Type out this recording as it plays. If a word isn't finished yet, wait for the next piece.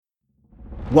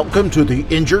Welcome to the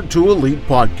Injured to Elite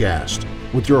podcast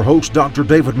with your host, Dr.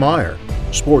 David Meyer,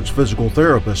 sports physical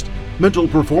therapist, mental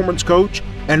performance coach,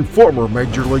 and former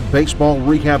Major League Baseball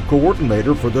rehab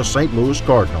coordinator for the St. Louis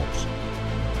Cardinals.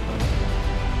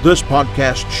 This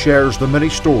podcast shares the many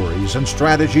stories and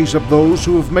strategies of those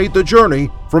who have made the journey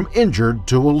from injured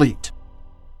to elite.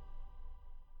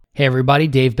 Hey everybody,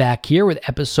 Dave back here with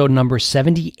episode number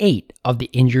 78 of the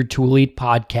Injured to Elite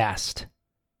podcast.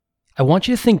 I want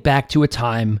you to think back to a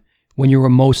time when you were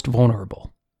most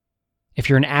vulnerable. If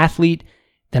you're an athlete,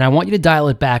 then I want you to dial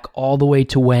it back all the way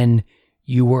to when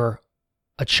you were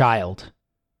a child.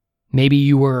 Maybe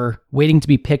you were waiting to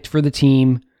be picked for the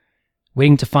team,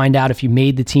 waiting to find out if you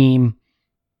made the team.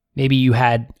 Maybe you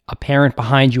had a parent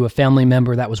behind you, a family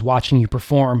member that was watching you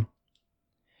perform.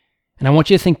 And I want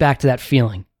you to think back to that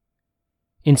feeling.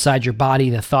 Inside your body,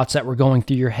 the thoughts that were going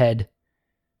through your head.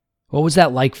 What was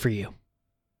that like for you?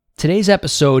 Today's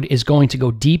episode is going to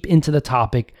go deep into the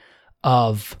topic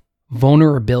of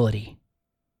vulnerability.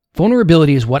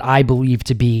 Vulnerability is what I believe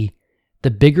to be the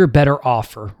bigger, better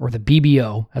offer, or the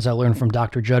BBO, as I learned from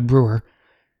Dr. Judd Brewer,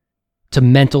 to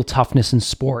mental toughness in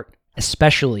sport,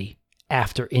 especially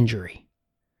after injury.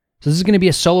 So this is going to be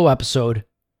a solo episode.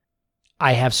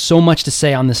 I have so much to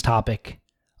say on this topic.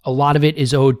 A lot of it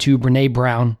is owed to Brené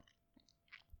Brown,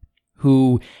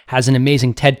 who has an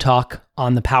amazing TED Talk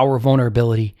on the power of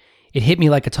vulnerability. It hit me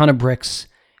like a ton of bricks,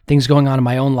 things going on in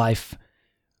my own life,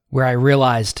 where I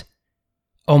realized,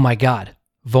 oh my God,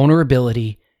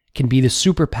 vulnerability can be the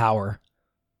superpower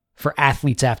for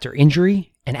athletes after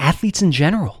injury and athletes in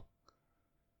general.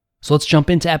 So let's jump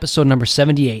into episode number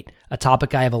 78, a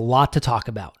topic I have a lot to talk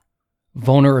about,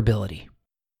 vulnerability.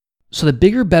 So the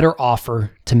bigger, better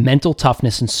offer to mental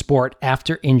toughness in sport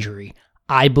after injury,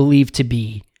 I believe to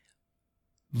be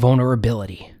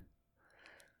vulnerability.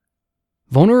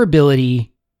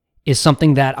 Vulnerability is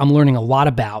something that I'm learning a lot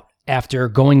about after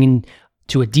going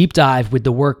into a deep dive with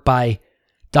the work by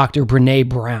Dr. Brené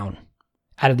Brown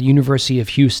out of the University of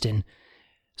Houston.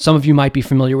 Some of you might be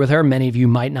familiar with her, many of you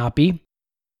might not be.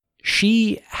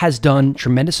 She has done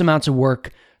tremendous amounts of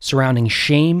work surrounding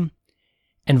shame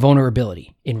and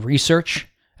vulnerability in research,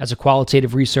 as a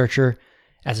qualitative researcher,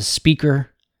 as a speaker,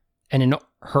 and in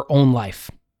her own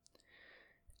life.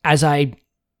 As I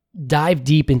dive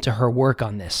deep into her work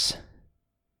on this,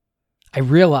 I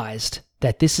realized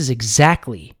that this is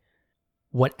exactly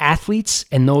what athletes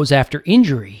and those after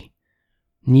injury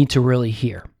need to really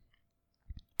hear.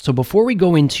 So before we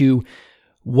go into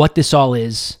what this all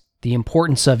is, the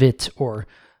importance of it, or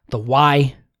the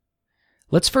why,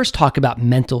 let's first talk about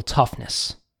mental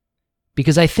toughness.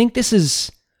 Because I think this is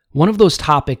one of those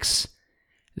topics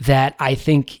that I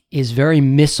think is very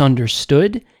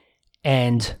misunderstood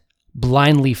and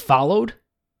blindly followed,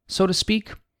 so to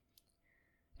speak,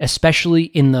 especially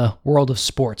in the world of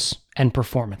sports and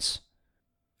performance.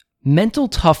 Mental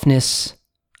toughness,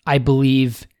 I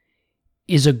believe,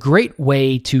 is a great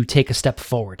way to take a step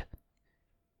forward.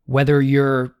 Whether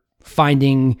you're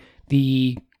finding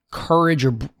the courage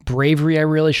or bravery, I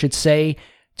really should say,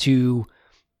 to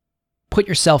put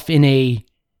yourself in a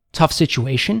tough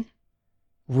situation,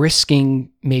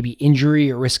 risking maybe injury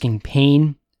or risking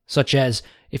pain, such as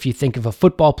if you think of a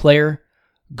football player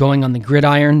going on the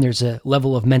gridiron, there's a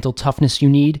level of mental toughness you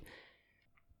need.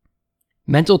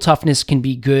 Mental toughness can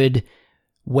be good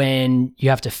when you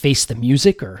have to face the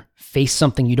music or face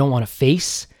something you don't want to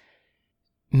face.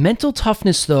 Mental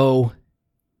toughness, though,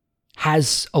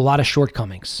 has a lot of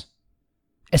shortcomings,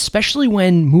 especially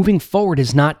when moving forward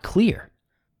is not clear.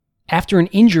 After an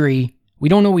injury, we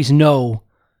don't always know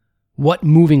what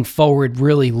moving forward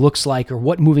really looks like or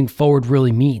what moving forward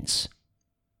really means.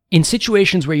 In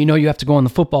situations where you know you have to go on the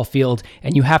football field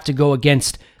and you have to go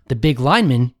against the big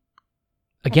lineman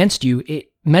against you,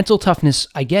 mental toughness,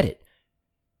 I get it.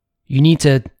 You need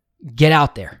to get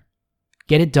out there,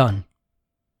 get it done.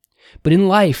 But in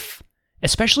life,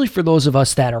 especially for those of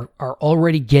us that are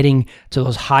already getting to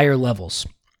those higher levels,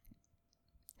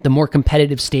 the more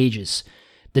competitive stages,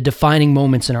 the defining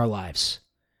moments in our lives,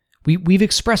 we've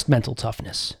expressed mental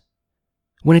toughness.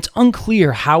 When it's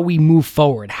unclear how we move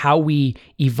forward, how we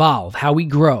evolve, how we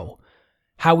grow,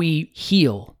 how we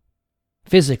heal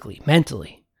physically,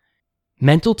 mentally,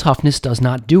 mental toughness does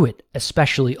not do it,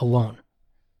 especially alone.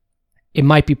 It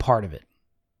might be part of it.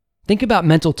 Think about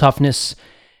mental toughness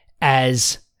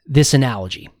as this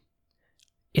analogy.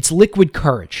 It's liquid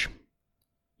courage.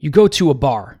 You go to a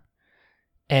bar,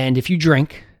 and if you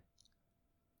drink,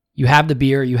 you have the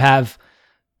beer, you have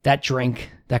that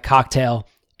drink, that cocktail,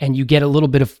 and you get a little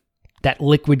bit of that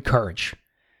liquid courage.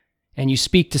 And you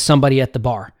speak to somebody at the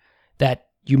bar that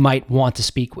you might want to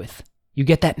speak with. You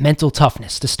get that mental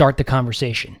toughness to start the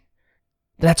conversation.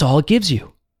 That's all it gives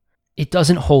you. It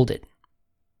doesn't hold it.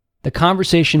 The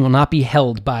conversation will not be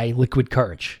held by liquid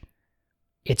courage.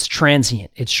 It's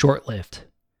transient. It's short-lived.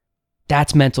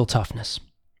 That's mental toughness.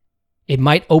 It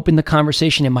might open the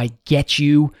conversation. It might get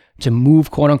you to move,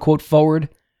 quote unquote, forward.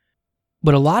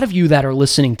 But a lot of you that are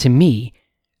listening to me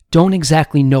don't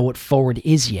exactly know what forward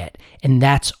is yet, and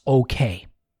that's okay.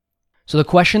 So the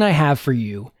question I have for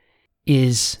you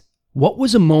is, what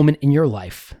was a moment in your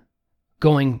life,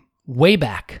 going way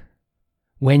back,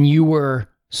 when you were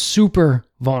super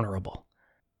vulnerable?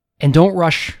 And don't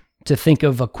rush to think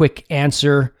of a quick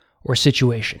answer or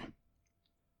situation.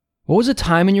 What was a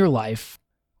time in your life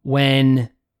when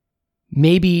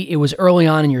maybe it was early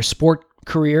on in your sport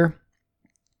career?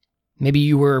 Maybe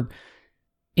you were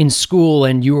in school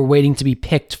and you were waiting to be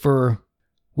picked for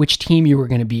which team you were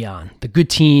going to be on, the good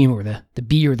team or the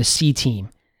B or the C team.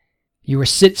 You were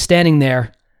standing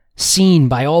there, seen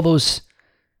by all those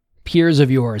peers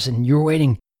of yours, and you were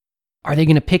waiting, are they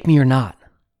going to pick me or not?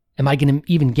 Am I going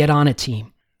to even get on a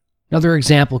team? Another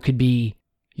example could be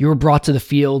you were brought to the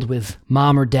field with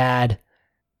mom or dad,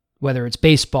 whether it's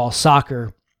baseball,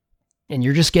 soccer, and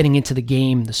you're just getting into the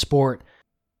game, the sport,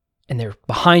 and they're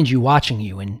behind you watching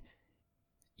you, and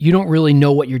you don't really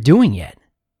know what you're doing yet.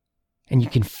 And you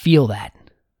can feel that.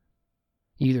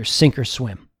 You either sink or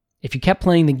swim. If you kept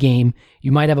playing the game,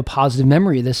 you might have a positive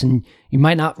memory of this, and you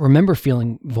might not remember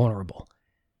feeling vulnerable.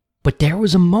 But there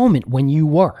was a moment when you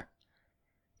were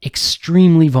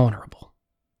extremely vulnerable.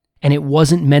 And it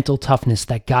wasn't mental toughness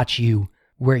that got you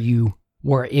where you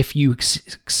were if you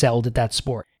excelled at that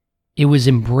sport. It was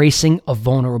embracing a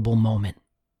vulnerable moment,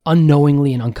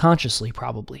 unknowingly and unconsciously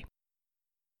probably.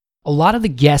 A lot of the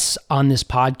guests on this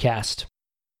podcast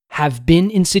have been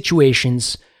in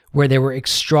situations where they were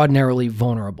extraordinarily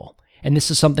vulnerable. And this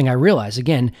is something I realized,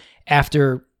 again,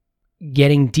 after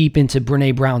getting deep into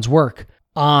Brené Brown's work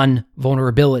on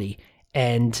vulnerability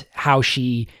and how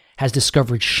she has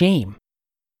discovered shame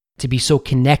to be so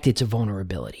connected to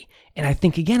vulnerability. And I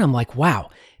think, again, I'm like, wow,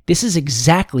 this is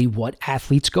exactly what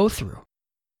athletes go through.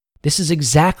 This is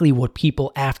exactly what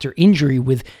people after injury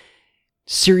with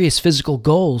serious physical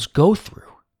goals go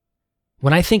through.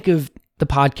 When I think of the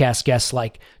podcast guests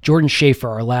like Jordan Schaefer,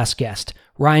 our last guest,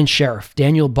 Ryan Sheriff,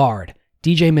 Daniel Bard,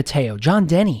 DJ Mateo, John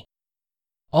Denny,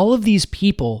 all of these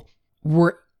people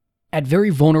were at very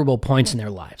vulnerable points in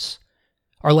their lives.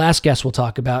 Our last guest we'll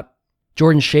talk about,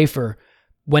 Jordan Schaefer,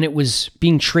 when it was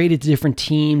being traded to different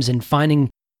teams and finding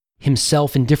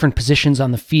himself in different positions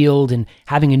on the field and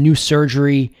having a new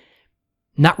surgery,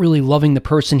 not really loving the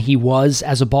person he was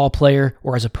as a ball player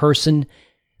or as a person.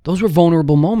 Those were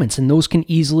vulnerable moments, and those can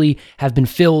easily have been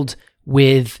filled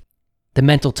with the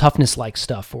mental toughness-like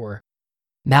stuff or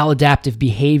maladaptive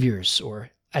behaviors,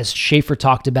 or as Schaefer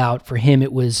talked about, for him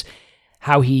it was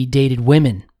how he dated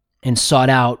women and sought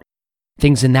out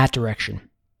things in that direction.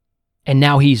 And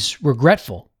now he's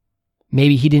regretful.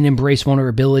 Maybe he didn't embrace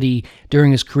vulnerability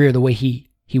during his career the way he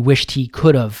wished he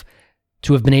could have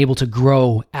to have been able to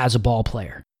grow as a ball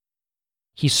player.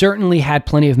 He certainly had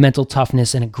plenty of mental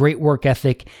toughness and a great work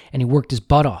ethic, and he worked his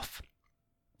butt off.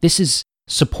 This is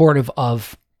supportive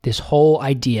of this whole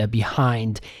idea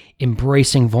behind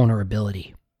embracing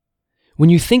vulnerability. When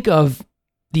you think of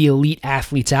the elite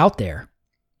athletes out there,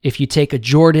 if you take a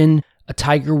Jordan, a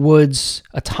Tiger Woods,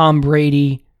 a Tom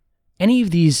Brady, any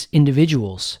of these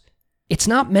individuals, it's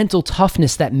not mental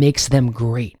toughness that makes them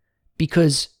great,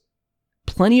 because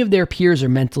plenty of their peers are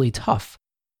mentally tough.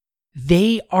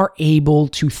 They are able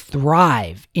to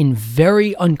thrive in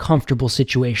very uncomfortable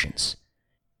situations.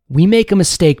 We make a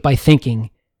mistake by thinking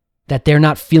that they're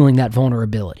not feeling that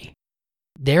vulnerability.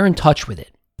 They're in touch with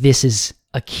it. This is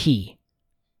a key.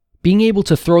 Being able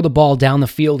to throw the ball down the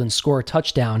field and score a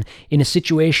touchdown in a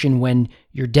situation when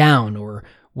you're down or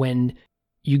when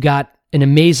you got an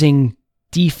amazing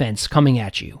defense coming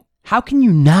at you. How can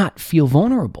you not feel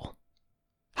vulnerable?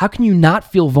 How can you not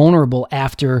feel vulnerable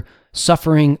after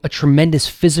suffering a tremendous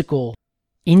physical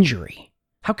injury?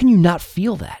 How can you not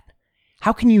feel that?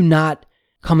 How can you not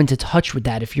come into touch with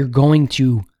that if you're going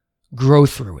to grow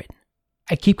through it?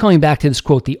 I keep coming back to this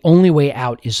quote, the only way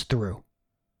out is through.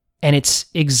 And it's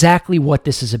exactly what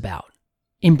this is about.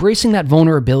 Embracing that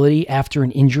vulnerability after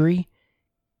an injury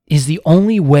is the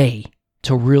only way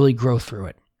to really grow through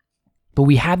it. But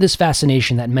we have this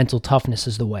fascination that mental toughness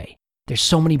is the way. There's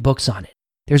so many books on it.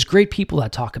 There's great people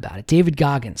that talk about it. David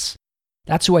Goggins.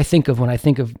 That's who I think of when I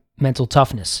think of mental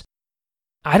toughness.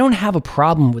 I don't have a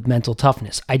problem with mental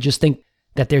toughness. I just think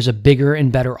that there's a bigger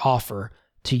and better offer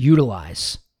to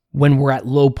utilize when we're at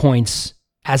low points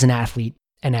as an athlete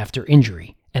and after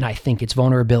injury. And I think it's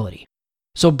vulnerability.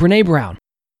 So Brené Brown,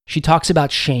 she talks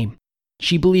about shame.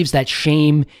 She believes that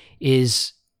shame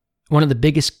is one of the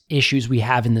biggest issues we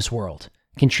have in this world,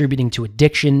 contributing to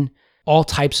addiction, all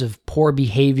types of poor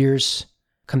behaviors,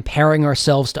 comparing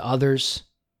ourselves to others.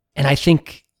 And I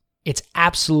think it's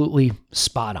absolutely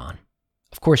spot on.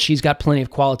 Of course, she's got plenty of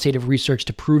qualitative research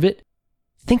to prove it.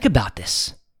 Think about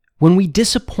this. When we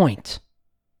disappoint,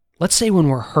 let's say when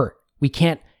we're hurt, we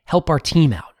can't help our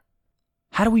team out.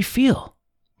 How do we feel?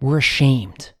 We're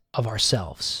ashamed of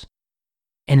ourselves.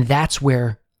 And that's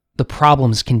where the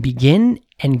problems can begin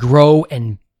and grow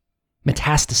and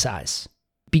metastasize.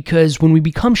 Because when we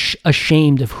become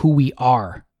ashamed of who we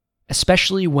are,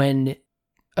 especially when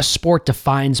a sport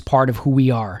defines part of who we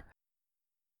are,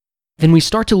 then we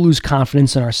start to lose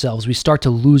confidence in ourselves. We start to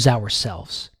lose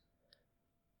ourselves.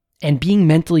 And being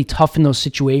mentally tough in those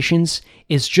situations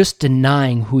is just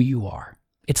denying who you are.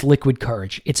 It's liquid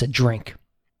courage. It's a drink.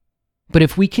 But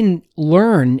if we can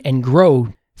learn and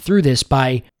grow through this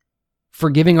by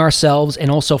forgiving ourselves and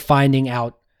also finding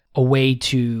out a way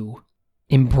to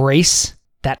embrace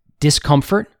that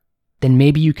discomfort, then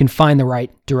maybe you can find the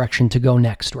right direction to go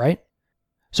next, right?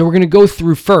 So we're going to go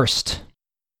through first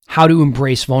how to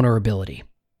embrace vulnerability.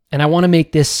 And I want to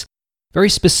make this very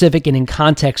specific and in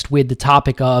context with the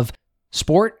topic of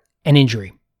sport and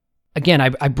injury. Again,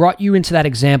 I brought you into that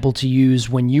example to use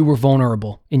when you were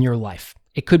vulnerable in your life.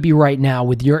 It could be right now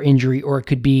with your injury, or it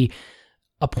could be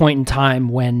a point in time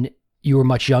when you were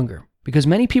much younger. Because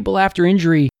many people after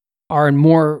injury are in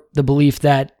more the belief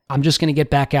that I'm just going to get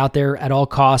back out there at all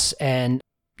costs and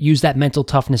use that mental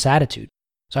toughness attitude.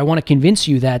 So I want to convince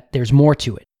you that there's more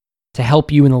to it to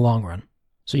help you in the long run.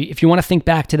 So if you want to think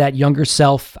back to that younger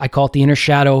self, I call it the inner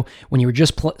shadow, when you were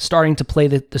just starting to play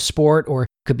the sport, or it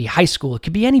could be high school, it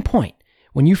could be any point,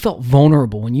 when you felt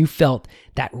vulnerable, when you felt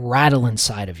that rattle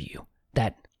inside of you,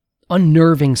 that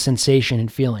unnerving sensation and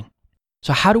feeling.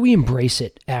 So how do we embrace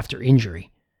it after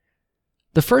injury?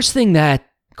 The first thing that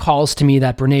calls to me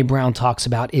that Brené Brown talks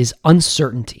about is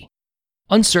uncertainty.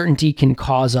 Uncertainty can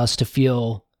cause us to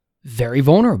feel very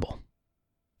vulnerable.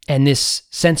 And this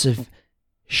sense of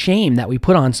shame that we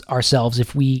put on ourselves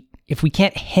if we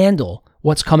can't handle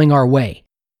what's coming our way,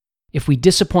 if we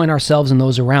disappoint ourselves and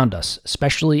those around us,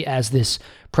 especially as this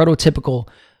prototypical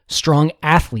strong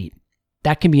athlete,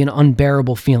 that can be an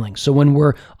unbearable feeling. So when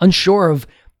we're unsure of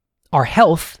our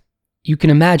health, you can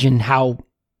imagine how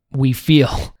we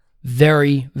feel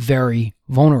very, very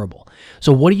vulnerable.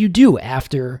 So what do you do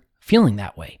after feeling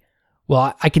that way?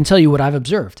 Well, I can tell you what I've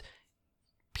observed.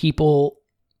 People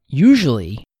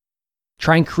usually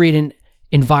try and create an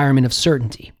environment of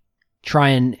certainty, try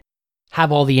and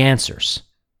have all the answers,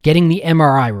 getting the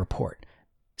MRI report,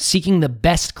 seeking the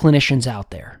best clinicians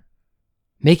out there,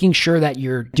 making sure that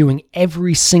you're doing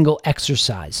every single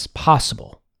exercise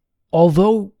possible.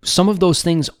 Although some of those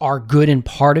things are good and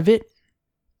part of it,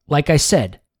 like I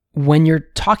said, when you're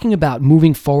talking about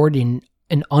moving forward in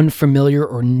an unfamiliar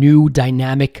or new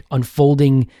dynamic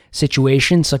unfolding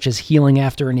situation, such as healing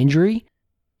after an injury,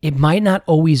 it might not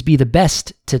always be the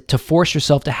best to force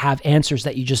yourself to have answers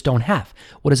that you just don't have.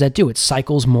 What does that do? It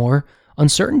cycles more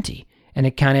uncertainty, and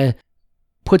it kind of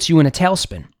puts you in a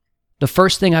tailspin. The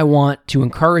first thing I want to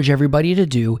encourage everybody to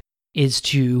do is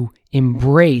to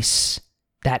embrace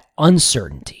that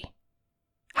uncertainty.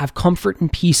 Have comfort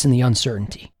and peace in the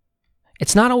uncertainty.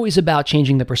 It's not always about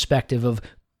changing the perspective of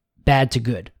bad to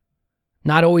good.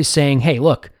 Not always saying, hey,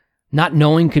 look, not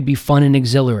knowing could be fun and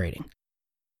exhilarating.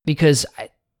 Because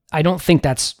I don't think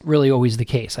that's really always the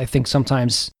case. I think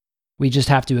sometimes we just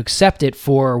have to accept it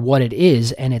for what it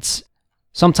is, and it's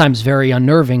sometimes very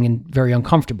unnerving and very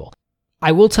uncomfortable.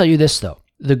 I will tell you this, though.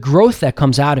 The growth that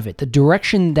comes out of it, the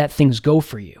direction that things go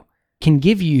for you, can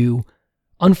give you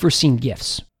unforeseen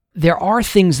gifts. There are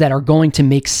things that are going to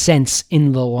make sense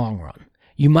in the long run.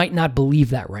 You might not believe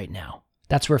that right now.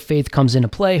 That's where faith comes into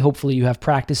play. Hopefully you have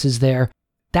practices there.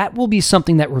 That will be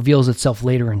something that reveals itself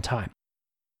later in time.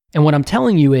 And what I'm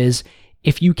telling you is,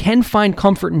 if you can find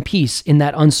comfort and peace in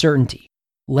that uncertainty,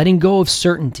 letting go of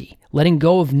certainty, letting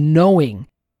go of knowing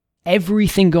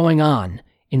everything going on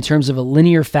in terms of a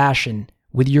linear fashion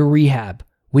with your rehab,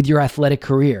 with your athletic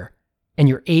career, and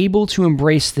you're able to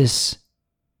embrace this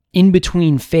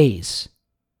in-between phase,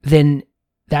 then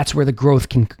that's where the growth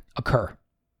can occur.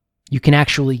 You can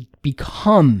actually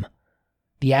become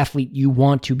the athlete you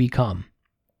want to become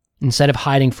instead of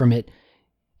hiding from it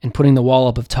and putting the wall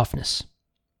up of toughness.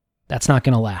 That's not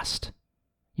going to last.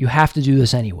 You have to do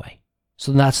this anyway.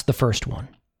 So that's the first one,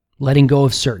 letting go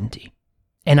of certainty.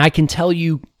 And I can tell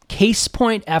you case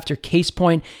point after case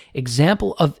point,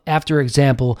 example after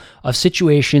example of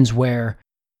situations where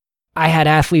I had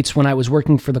athletes when I was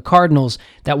working for the Cardinals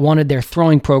that wanted their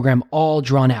throwing program all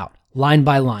drawn out, line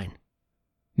by line,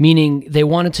 meaning they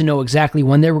wanted to know exactly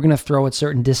when they were going to throw at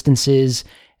certain distances,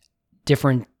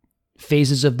 different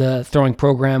phases of the throwing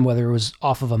program, whether it was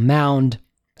off of a mound,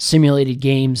 simulated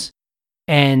games,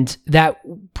 and that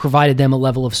provided them a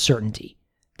level of certainty.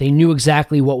 They knew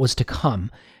exactly what was to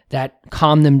come. That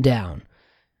calmed them down.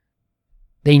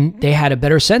 They had a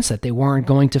better sense that they weren't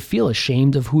going to feel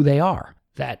ashamed of who they are,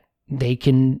 that they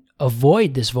can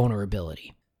avoid this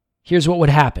vulnerability. Here's what would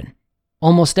happen.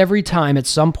 Almost every time at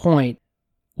some point,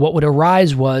 what would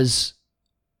arise was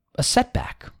a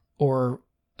setback or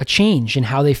a change in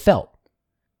how they felt.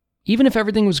 Even if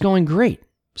everything was going great,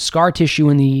 scar tissue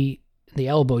in the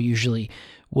elbow usually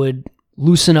would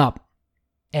loosen up,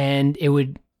 and it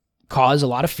would cause a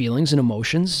lot of feelings and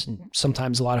emotions, and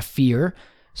sometimes a lot of fear.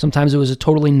 Sometimes it was a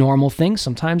totally normal thing.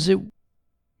 Sometimes it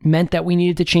meant that we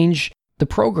needed to change the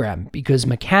program because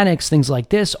mechanics, things like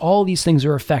this, all these things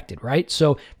are affected, right?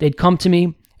 So they'd come to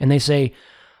me and they say,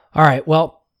 all right,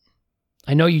 well,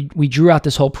 I know we drew out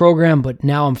this whole program, but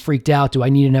now I'm freaked out. Do I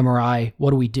need an MRI? What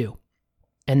do we do?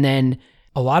 And then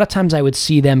a lot of times I would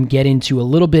see them get into a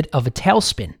little bit of a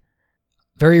tailspin,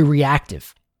 very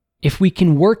reactive. If we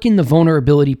can work in the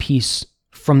vulnerability piece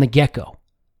from the get-go,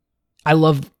 I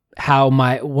love how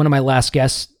one of my last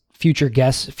guests, future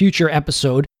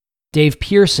episode, Dave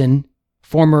Pearson,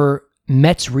 former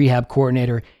Mets rehab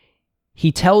coordinator,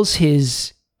 he tells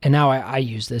his, and now I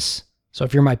use this, so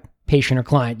if you're my patient or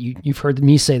client, you've heard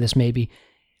me say this maybe,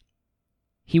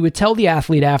 he would tell the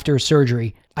athlete after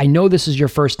surgery, I know this is your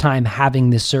first time having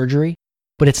this surgery,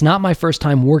 but it's not my first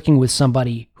time working with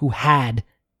somebody who had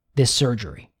this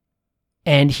surgery.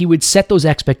 And he would set those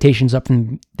expectations up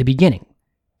from the beginning,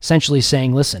 essentially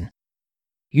saying, listen,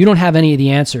 you don't have any of the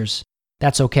answers.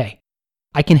 That's okay.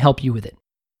 I can help you with it.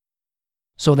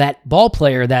 So that ball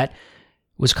player that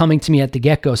was coming to me at the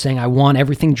get-go saying, I want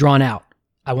everything drawn out.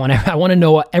 I want to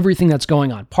know everything that's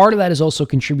going on. Part of that is also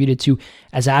contributed to,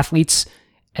 as athletes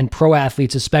and pro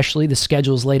athletes especially, the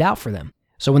schedules laid out for them.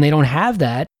 So when they don't have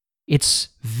that, it's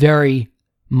very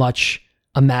much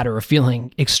a matter of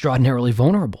feeling extraordinarily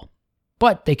vulnerable.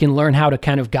 But they can learn how to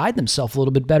kind of guide themselves a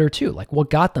little bit better too, like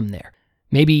what got them there.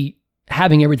 Maybe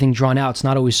having everything drawn out is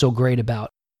not always so great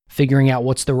about figuring out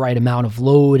what's the right amount of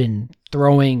load and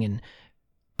throwing and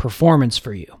performance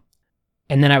for you.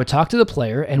 And then I would talk to the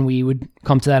player and we would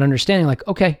come to that understanding like,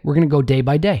 okay, we're going to go day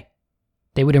by day.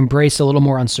 They would embrace a little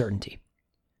more uncertainty.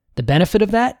 The benefit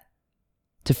of that,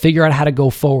 to figure out how to go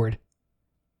forward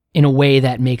in a way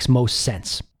that makes most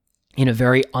sense in a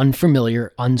very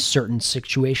unfamiliar, uncertain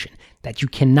situation that you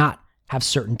cannot have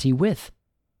certainty with.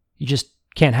 You just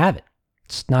can't have it.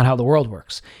 It's not how the world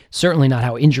works. Certainly not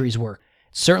how injuries work.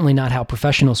 Certainly not how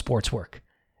professional sports work.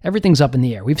 Everything's up in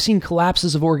the air. We've seen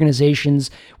collapses of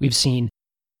organizations. We've seen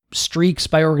streaks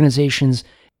by organizations.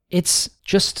 It's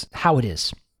just how it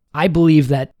is. I believe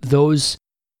that those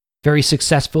very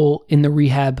successful in the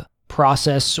rehab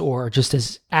process or just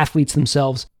as athletes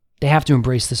themselves, they have to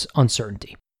embrace this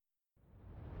uncertainty.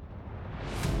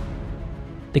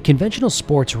 The conventional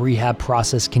sports rehab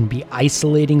process can be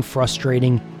isolating,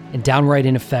 frustrating, and downright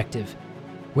ineffective.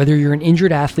 Whether you're an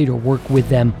injured athlete or work with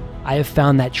them, I have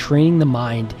found that training the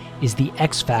mind is the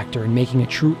X factor in making a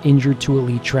true injured to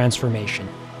elite transformation.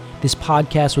 This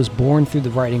podcast was born through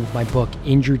the writing of my book,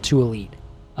 Injured to Elite,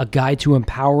 a guide to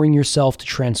empowering yourself to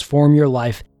transform your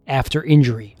life after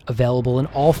injury, available in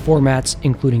all formats,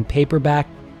 including paperback,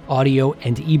 audio,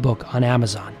 and ebook on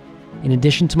Amazon. In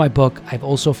addition to my book, I've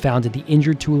also founded the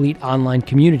Injured to Elite online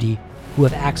community who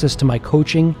have access to my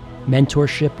coaching,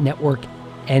 mentorship network,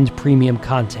 and premium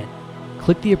content.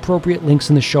 Click the appropriate links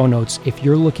in the show notes if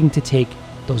you're looking to take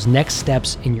those next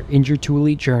steps in your Injured to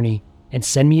Elite journey, and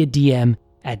send me a DM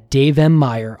at Dave M.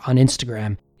 Meyer on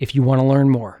Instagram if you want to learn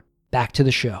more. Back to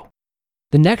the show.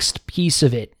 The next piece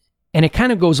of it, and it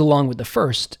kind of goes along with the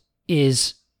first,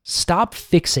 is stop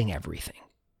fixing everything.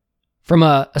 From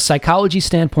a psychology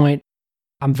standpoint,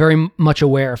 I'm very much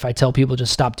aware if I tell people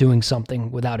just stop doing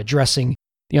something without addressing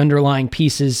the underlying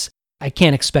pieces, I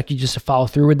can't expect you just to follow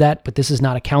through with that, but this is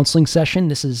not a counseling session.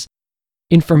 This is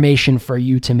information for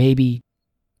you to maybe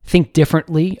think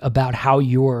differently about how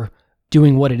you're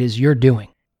doing what it is you're doing.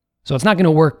 So it's not going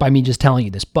to work by me just telling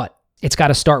you this, but it's got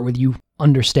to start with you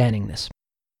understanding this.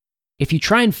 If you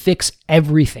try and fix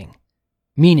everything,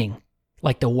 meaning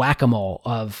like the whack-a-mole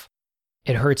of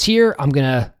it hurts here, I'm going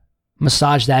to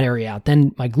massage that area out.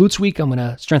 Then my glute's weak, I'm going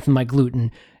to strengthen my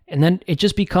glute. And then it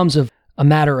just becomes a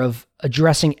matter of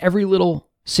addressing every little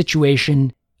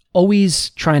situation,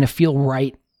 always trying to feel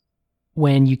right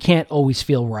when you can't always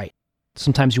feel right.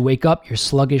 Sometimes you wake up, you're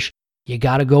sluggish. You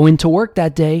got to go into work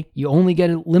that day. You only get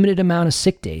a limited amount of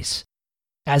sick days.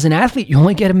 As an athlete, you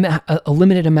only get a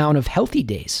limited amount of healthy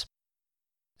days.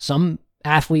 Some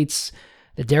athletes,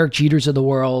 the Derek Jeters of the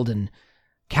world and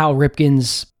Cal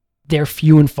Ripkens, they're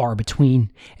few and far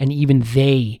between. And even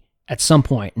they, at some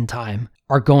point in time,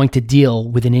 are going to deal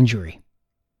with an injury.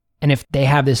 And if they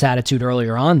have this attitude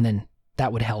earlier on, then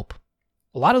that would help.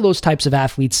 A lot of those types of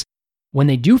athletes, when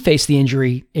they do face the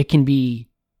injury, it can be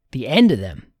the end of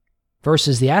them.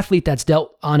 Versus the athlete that's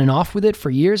dealt on and off with it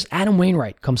for years, Adam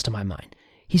Wainwright comes to my mind.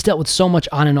 He's dealt with so much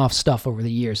on and off stuff over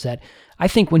the years that I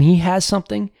think when he has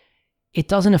something, it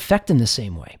doesn't affect him the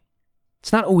same way.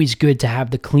 It's not always good to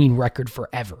have the clean record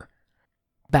forever.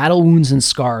 Battle wounds and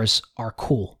scars are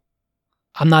cool.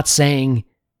 I'm not saying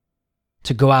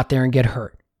to go out there and get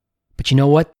hurt, but you know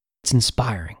what? It's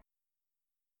inspiring.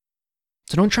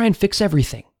 So don't try and fix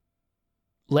everything.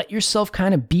 Let yourself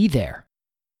kind of be there.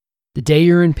 The day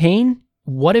you're in pain,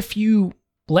 what if you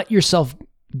let yourself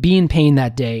be in pain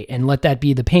that day and let that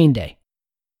be the pain day?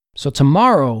 So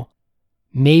tomorrow,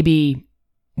 maybe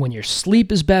when your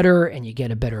sleep is better and you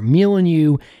get a better meal in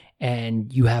you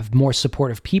and you have more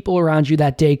supportive people around you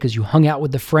that day because you hung out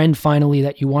with the friend finally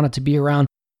that you wanted to be around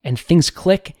and things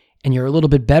click and you're a little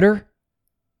bit better,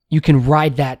 you can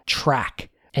ride that track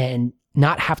and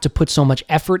not have to put so much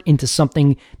effort into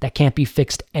something that can't be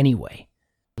fixed anyway.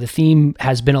 The theme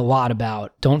has been a lot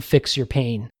about don't fix your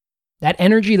pain. That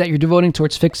energy that you're devoting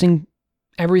towards fixing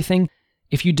everything,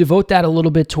 if you devote that a little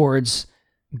bit towards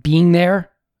being there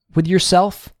with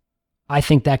yourself, I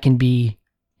think that can be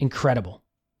incredible.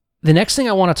 The next thing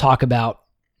I want to talk about,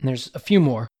 and there's a few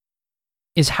more,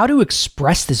 is how to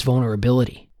express this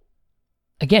vulnerability.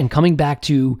 Again, coming back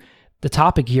to the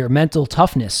topic here, mental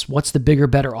toughness, what's the bigger,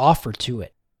 better offer to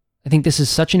it? I think this is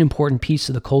such an important piece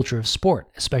of the culture of sport,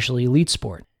 especially elite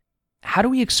sport. How do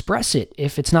we express it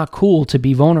if it's not cool to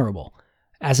be vulnerable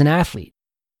as an athlete?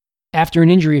 After an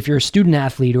injury, if you're a student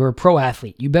athlete or a pro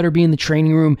athlete, you better be in the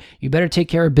training room, you better take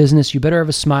care of business, you better have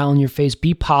a smile on your face,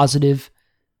 be positive,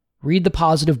 read the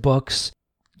positive books,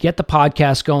 get the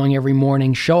podcast going every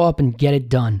morning, show up and get it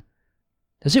done.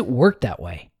 Does it work that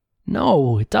way?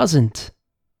 No, it doesn't.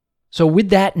 So with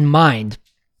that in mind,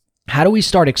 how do we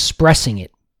start expressing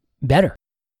it better?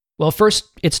 Well, first,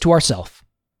 it's to ourself.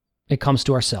 It comes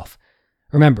to ourself.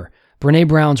 Remember, Brené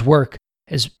Brown's work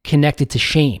is connected to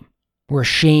shame. We're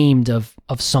ashamed of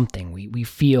something. We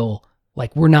feel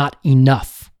like we're not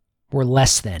enough. We're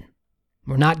less than.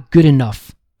 We're not good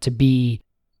enough to be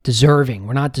deserving.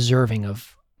 We're not deserving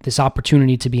of this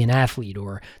opportunity to be an athlete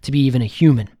or to be even a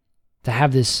human, to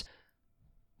have this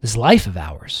life of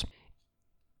ours.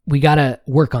 We got to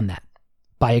work on that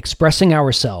by expressing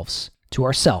ourselves to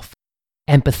ourselves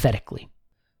empathetically.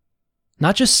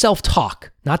 Not just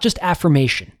self-talk, not just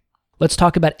affirmation. Let's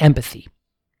talk about empathy.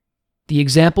 The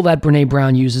example that Brené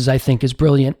Brown uses, I think, is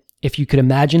brilliant. If you could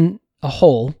imagine a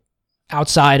hole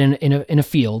outside in a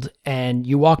field, and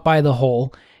you walk by the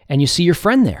hole, and you see your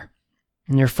friend there,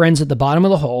 and your friend's at the bottom of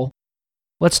the hole,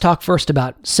 let's talk first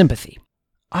about sympathy.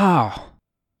 Oh,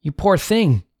 you poor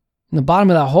thing, in the bottom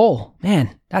of that hole.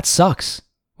 Man, that sucks.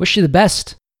 Wish you the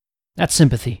best. That's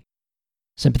sympathy.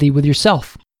 Sympathy with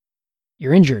yourself.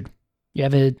 You're injured. You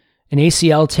have an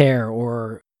ACL tear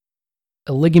or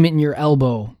a ligament in your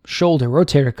elbow, shoulder,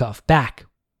 rotator cuff, back.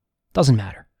 Doesn't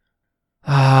matter.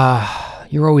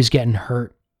 You're always getting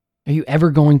hurt. Are you ever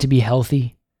going to be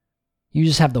healthy? You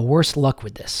just have the worst luck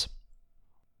with this.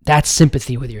 That's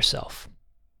sympathy with yourself.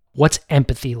 What's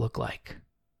empathy look like?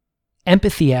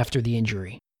 Empathy after the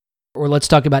injury. Or let's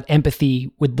talk about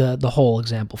empathy with the hole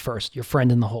example first, your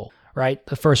friend in the hole, right?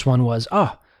 The first one was,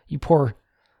 you poor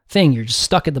thing, you're just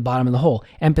stuck at the bottom of the hole.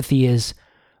 Empathy is,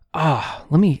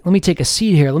 let me take a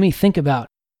seat here. Let me think about,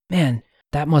 man,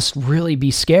 that must really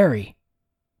be scary.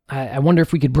 I wonder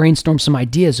if we could brainstorm some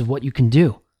ideas of what you can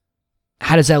do.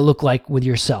 How does that look like with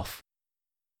yourself?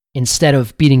 Instead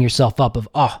of beating yourself up of,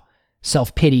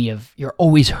 self-pity of you're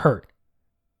always hurt.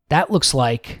 That looks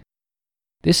like,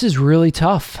 this is really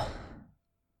tough.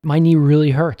 My knee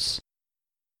really hurts.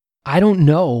 I don't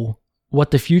know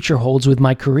what the future holds with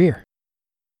my career.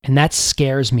 And that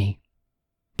scares me.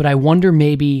 But I wonder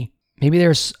maybe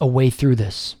there's a way through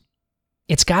this.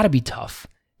 It's got to be tough.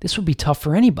 This would be tough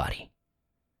for anybody.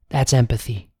 That's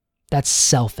empathy. That's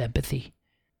self-empathy.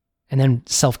 And then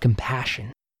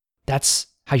self-compassion. That's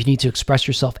how you need to express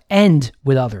yourself and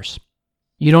with others.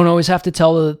 You don't always have to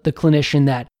tell the clinician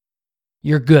that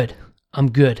you're good,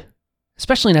 I'm good,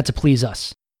 especially not to please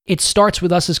us. It starts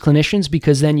with us as clinicians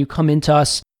because then you come into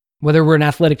us, whether we're an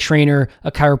athletic trainer,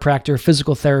 a chiropractor, a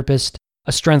physical therapist,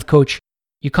 a strength coach,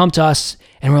 you come to us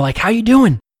and we're like, how you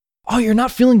doing? Oh, you're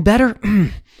not feeling better?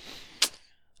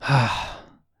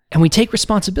 And we take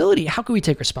responsibility. How can we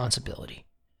take responsibility?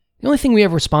 The only thing we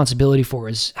have responsibility for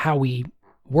is how we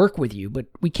work with you, but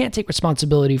we can't take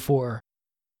responsibility for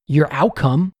your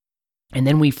outcome. And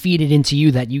then we feed it into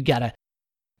you that you got to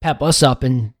pep us up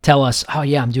and tell us, oh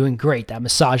yeah, I'm doing great. That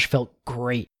massage felt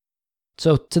great.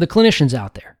 So to the clinicians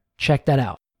out there, check that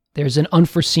out. There's an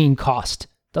unforeseen cost.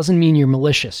 Doesn't mean you're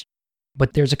malicious,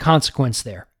 but there's a consequence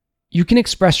there. You can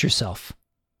express yourself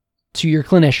to your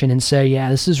clinician and say, yeah,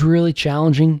 this is really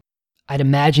challenging. I'd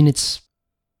imagine it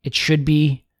should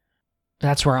be.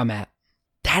 That's where I'm at.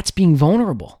 That's being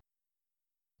vulnerable.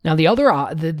 Now, the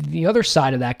other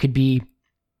side of that could be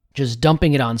just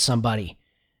dumping it on somebody.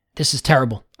 This is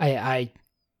terrible. I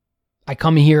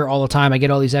come here all the time. I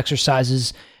get all these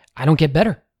exercises. I don't get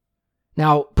better.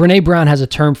 Now, Brené Brown has a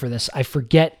term for this. I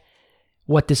forget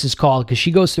what this is called because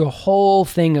she goes through a whole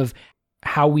thing of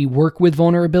how we work with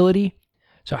vulnerability.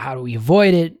 So how do we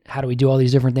avoid it? How do we do all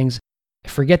these different things? I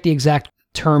forget the exact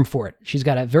term for it. She's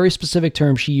got a very specific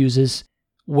term she uses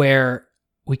where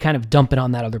we kind of dump it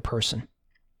on that other person.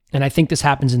 And I think this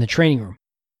happens in the training room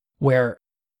where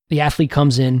the athlete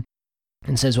comes in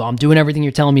and says, well, I'm doing everything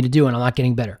you're telling me to do and I'm not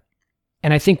getting better.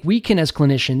 And I think we can, as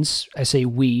clinicians, I say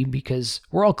we because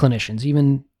we're all clinicians,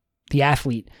 even the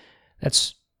athlete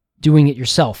that's doing it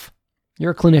yourself.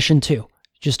 You're a clinician too.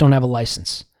 You just don't have a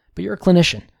license, but you're a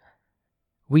clinician.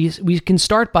 We can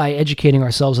start by educating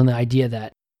ourselves on the idea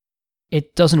that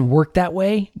it doesn't work that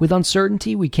way with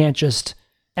uncertainty. We can't just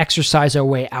exercise our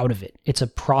way out of it. It's a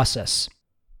process.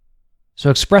 So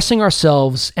expressing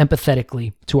ourselves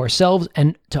empathetically to ourselves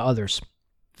and to others,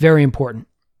 very important.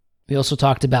 We also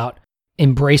talked about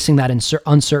embracing that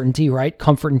uncertainty, right?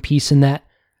 Comfort and peace in that,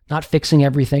 not fixing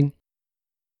everything.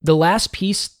 The last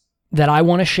piece that I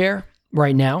want to share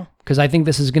right now, because I think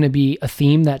this is going to be a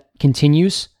theme that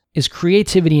continues, is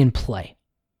creativity and play.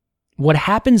 What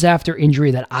happens after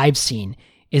injury that I've seen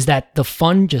is that the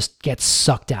fun just gets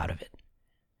sucked out of it.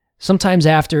 Sometimes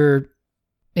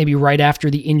maybe right after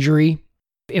the injury,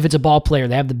 if it's a ball player,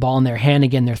 they have the ball in their hand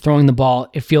again, they're throwing the ball,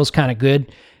 it feels kind of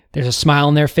good. There's a smile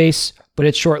on their face, but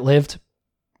it's short-lived.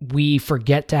 We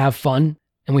forget to have fun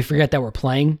and we forget that we're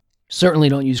playing. Certainly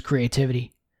don't use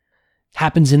creativity.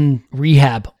 Happens in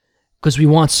rehab because we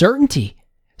want certainty.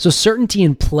 So certainty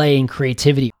and play and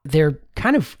creativity, they're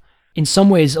kind of, in some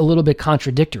ways, a little bit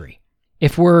contradictory.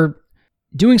 If we're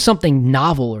doing something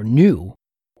novel or new,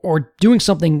 or doing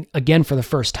something again for the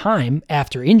first time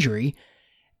after injury,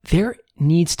 there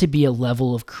needs to be a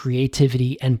level of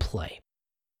creativity and play.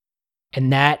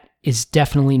 And that is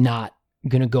definitely not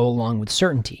going to go along with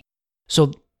certainty.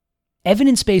 So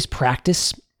evidence-based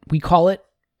practice, we call it,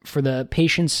 for the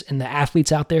patients and the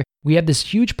athletes out there, we have this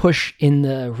huge push in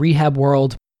the rehab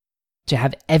world to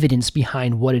have evidence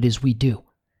behind what it is we do.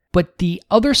 But the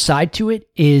other side to it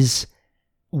is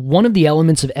one of the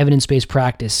elements of evidence-based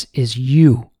practice is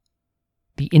you,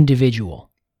 the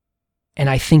individual. And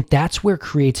I think that's where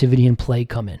creativity and play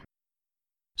come in.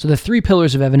 So the 3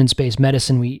 pillars of evidence-based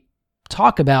medicine we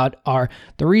talk about are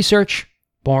the research,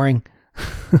 boring,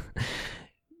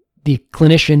 the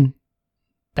clinician,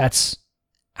 that's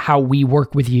how we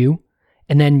work with you,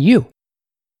 and then you.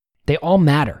 They all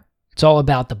matter. It's all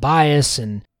about the bias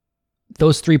and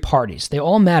those 3 parties. They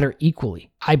all matter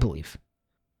equally, I believe.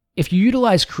 If you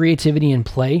utilize creativity and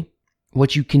play,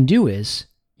 what you can do is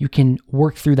you can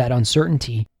work through that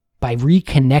uncertainty by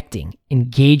reconnecting,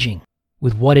 engaging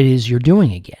with what it is you're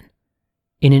doing again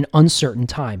in an uncertain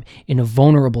time, in a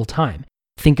vulnerable time.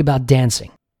 Think about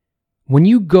dancing. When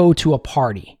you go to a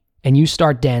party and you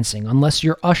start dancing, unless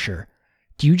you're Usher,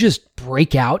 do you just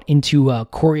break out into a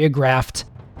choreographed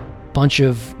bunch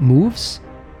of moves?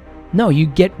 No, you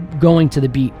get going to the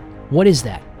beat. What is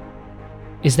that?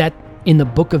 Is that in the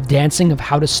book of dancing of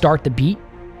how to start the beat?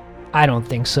 I don't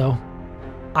think so.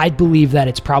 I believe that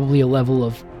it's probably a level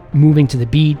of moving to the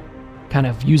beat, kind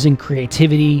of using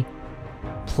creativity,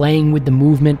 playing with the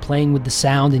movement, playing with the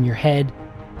sound in your head.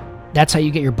 That's how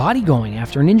you get your body going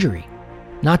after an injury.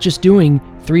 Not just doing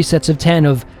 3 sets of 10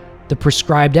 of the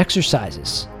prescribed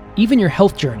exercises. Even your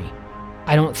health journey,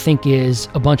 I don't think is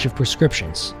a bunch of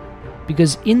prescriptions.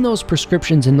 Because in those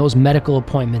prescriptions and those medical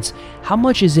appointments, how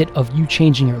much is it of you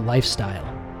changing your lifestyle?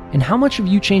 And how much of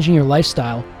you changing your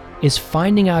lifestyle is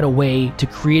finding out a way to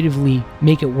creatively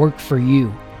make it work for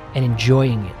you and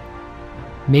enjoying it?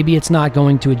 Maybe it's not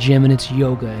going to a gym and it's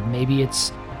yoga. Maybe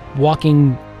it's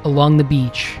walking along the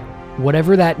beach.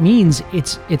 Whatever that means,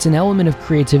 it's an element of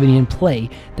creativity and play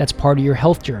that's part of your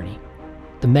health journey.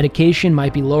 The medication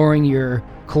might be lowering your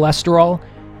cholesterol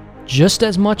just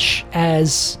as much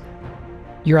as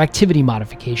your activity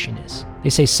modification is. They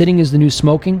say sitting is the new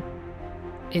smoking.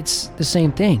 It's the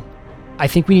same thing. I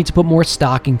think we need to put more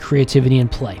stock in creativity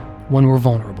and play when we're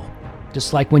vulnerable.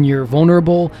 Just like when you're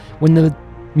vulnerable when the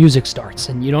music starts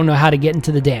and you don't know how to get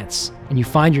into the dance and you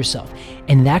find yourself.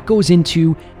 And that goes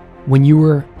into when you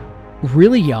were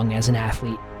really young as an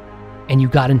athlete and you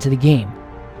got into the game.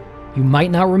 You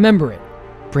might not remember it.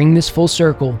 Bring this full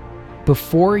circle.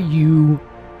 Before you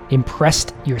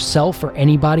impressed yourself or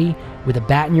anybody with a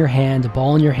bat in your hand, a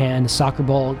ball in your hand, a soccer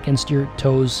ball against your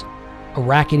toes, a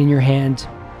racket in your hand,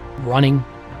 running,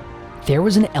 there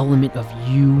was an element of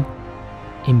you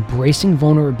embracing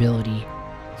vulnerability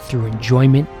through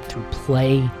enjoyment, through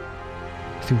play,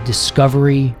 through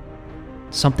discovery,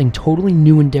 something totally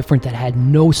new and different that had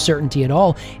no certainty at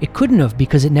all. It couldn't have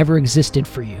because it never existed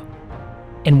for you.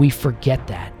 And we forget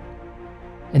that.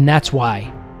 And that's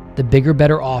why the bigger,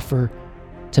 better offer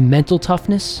to mental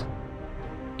toughness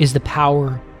is the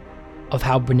power of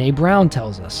how Brené Brown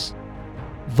tells us.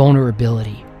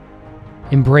 Vulnerability.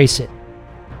 Embrace it.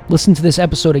 Listen to this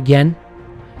episode again,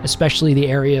 especially the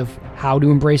area of how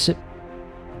to embrace it.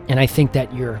 And I think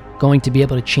that you're going to be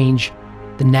able to change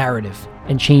the narrative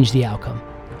and change the outcome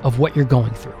of what you're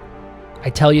going through. I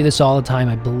tell you this all the time.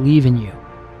 I believe in you.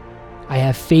 I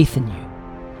have faith in you.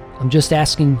 I'm just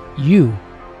asking you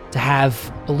to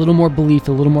have a little more belief,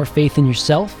 a little more faith in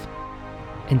yourself,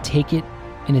 and take it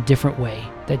in a different way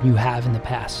than you have in the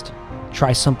past.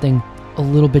 Try something a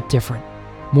little bit different,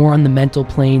 more on the mental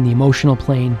plane, the emotional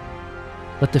plane.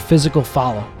 Let the physical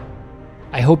follow.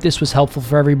 I hope this was helpful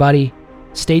for everybody.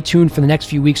 Stay tuned for the next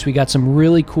few weeks. We got some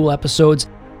really cool episodes.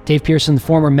 Dave Pearson, the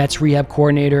former Mets rehab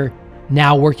coordinator,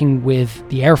 now working with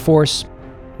the Air Force.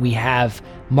 We have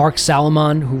Mark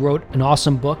Salomon, who wrote an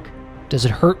awesome book, Does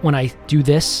It Hurt When I Do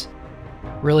This?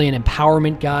 Really an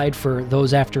empowerment guide for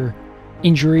those after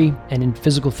injury and in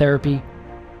physical therapy.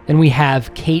 Then we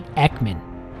have Kate Ekman,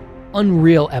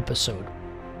 unreal episode.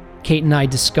 Kate and I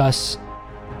discuss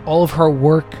all of her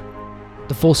work,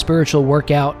 the full spiritual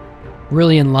workout,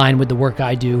 really in line with the work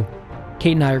I do.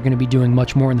 Kate and I are going to be doing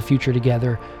much more in the future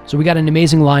together. So we got an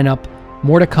amazing lineup,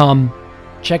 more to come.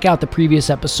 Check out the previous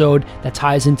episode that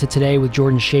ties into today with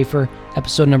Jordan Schaefer,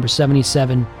 episode number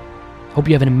 77. Hope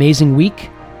you have an amazing week,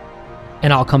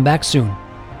 and I'll come back soon.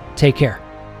 Take care.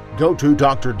 Go to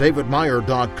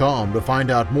drdavidmeyer.com to find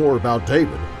out more about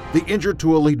David, the Injured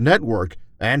to Elite Network,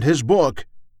 and his book,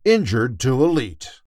 Injured to Elite.